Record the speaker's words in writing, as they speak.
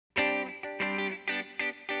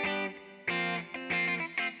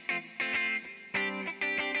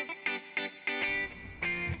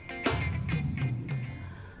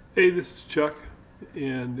Hey, this is Chuck,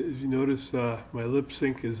 and as you notice, my lip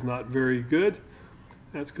sync is not very good.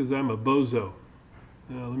 That's because I'm a bozo.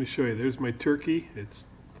 Let me show you. There's my turkey. It's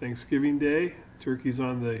Thanksgiving Day. Turkey's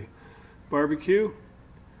on the barbecue.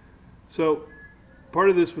 So part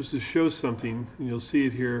of this was to show something, and you'll see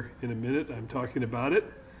it here in a minute. I'm talking about it,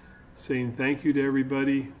 saying thank you to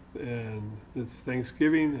everybody, and it's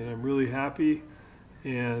Thanksgiving, and I'm really happy.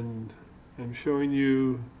 And I'm showing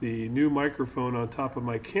you the new microphone on top of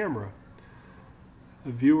my camera. A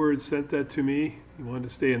viewer had sent that to me. He wanted to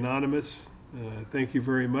stay anonymous. Thank you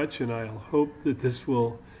very much, and I'll hope that this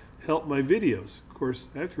will help my videos. Of course,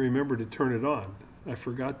 I have to remember to turn it on. I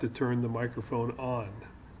forgot to turn the microphone on.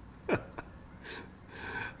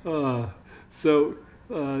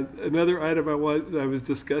 Another item I was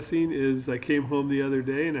discussing is I came home the other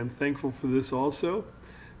day, and I'm thankful for this also.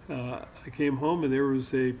 I came home and there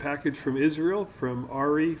was a package from Israel, from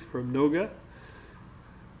Ari, from Noga.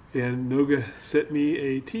 And Noga sent me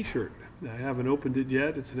a t-shirt. I haven't opened it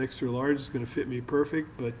yet. It's an extra large. It's going to fit me perfect,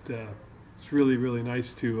 but it's really, really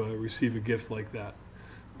nice to receive a gift like that.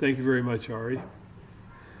 Thank you very much, Ari.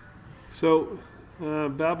 So,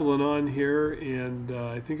 babbling on here, and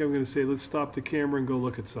I think I'm going to say let's stop the camera and go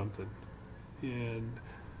look at something. And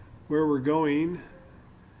where we're going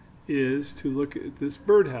is to look at this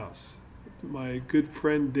birdhouse. My good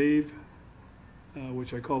friend Dave,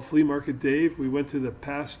 which I call Flea Market Dave, we went to the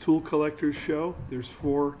Past Tool Collectors Show. There's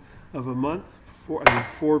 4 of a month,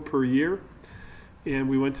 4 per year, and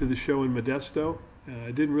we went to the show in Modesto.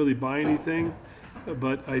 I didn't really buy anything,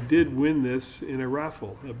 but I did win this in a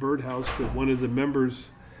raffle, a birdhouse that one of the members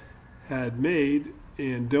had made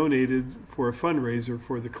and donated for a fundraiser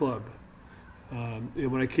for the club. And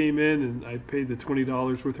when I came in and I paid the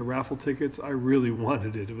 $20 worth of raffle tickets, I really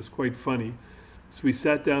wanted it. It was quite funny. So we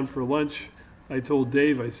sat down for lunch. I told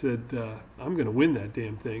Dave, I said, I'm going to win that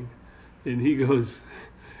damn thing. And he goes,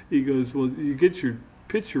 well, you get your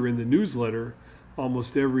picture in the newsletter,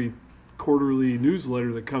 almost every quarterly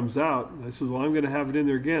newsletter that comes out. And I said, well, I'm going to have it in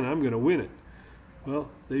there again. I'm going to win it. Well,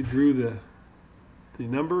 they drew the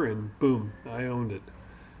number and boom, I owned it.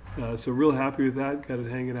 So real happy with that. Got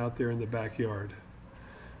it hanging out there in the backyard.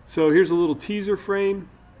 So here's a little teaser frame.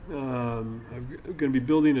 I'm going to be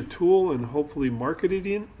building a tool and hopefully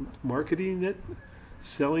marketing it,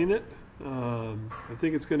 selling it. I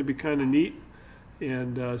think it's going to be kind of neat.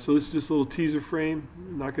 And so this is just a little teaser frame.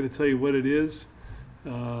 I'm not going to tell you what it is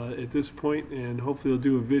at this point, and hopefully I'll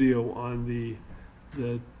do a video on the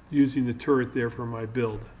using the turret there for my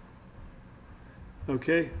build.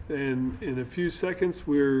 Okay, and in a few seconds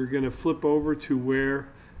we're going to flip over to where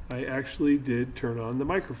I actually did turn on the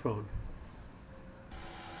microphone.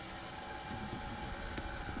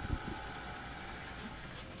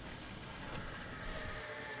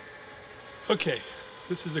 Okay,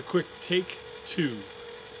 this is a quick take 2.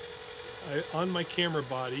 On my camera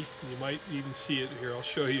body, you might even see it here, I'll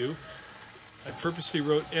show you, I purposely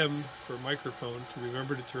wrote M for microphone to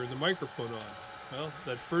remember to turn the microphone on. Well,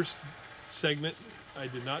 that first segment I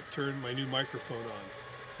did not turn my new microphone on.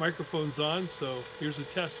 Microphone's on, so here's a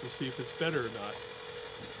test. We'll see if it's better or not.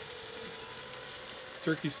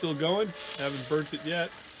 Turkey's still going. Haven't burnt it yet.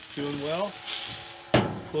 Doing well.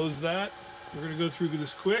 Close that. We're going to go through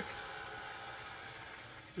this quick.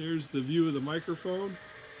 There's the view of the microphone.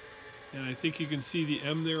 And I think you can see the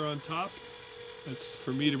M there on top. That's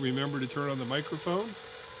for me to remember to turn on the microphone.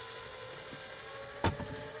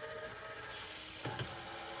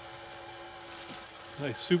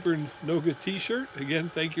 Nice Super Noga t-shirt. Again,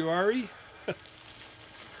 thank you, Ari. And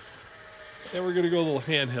we're going to go a little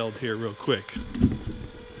handheld here real quick.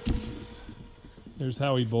 There's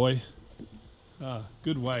Howie boy.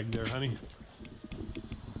 Good wag there, honey.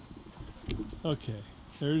 Okay,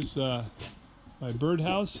 there's my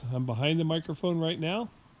birdhouse. I'm behind the microphone right now.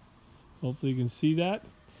 Hopefully you can see that.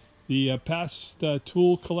 The Past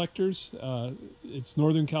Tool Collectors, it's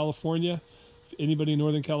Northern California. If anybody in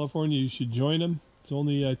Northern California, you should join them. It's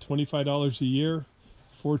only $25 a year,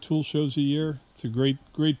 4 tool shows a year. It's a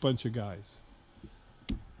great bunch of guys.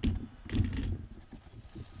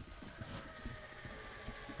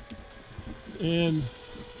 And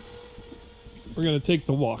we're going to take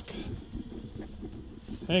the walk.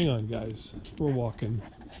 Hang on, guys. We're walking.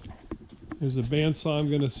 There's a bandsaw I'm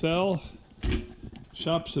going to sell.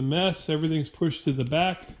 Shop's a mess. Everything's pushed to the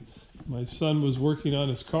back. My son was working on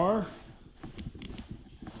his car.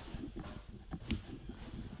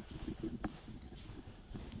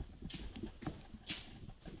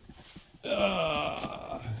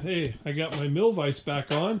 Hey, I got my mill vise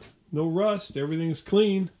back on. No rust. Everything's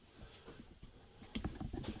clean.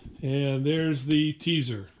 And there's the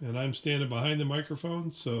teaser. And I'm standing behind the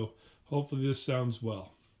microphone, so hopefully this sounds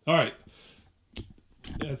well. All right.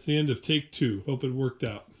 That's the end of take 2. Hope it worked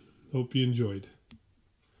out. Hope you enjoyed.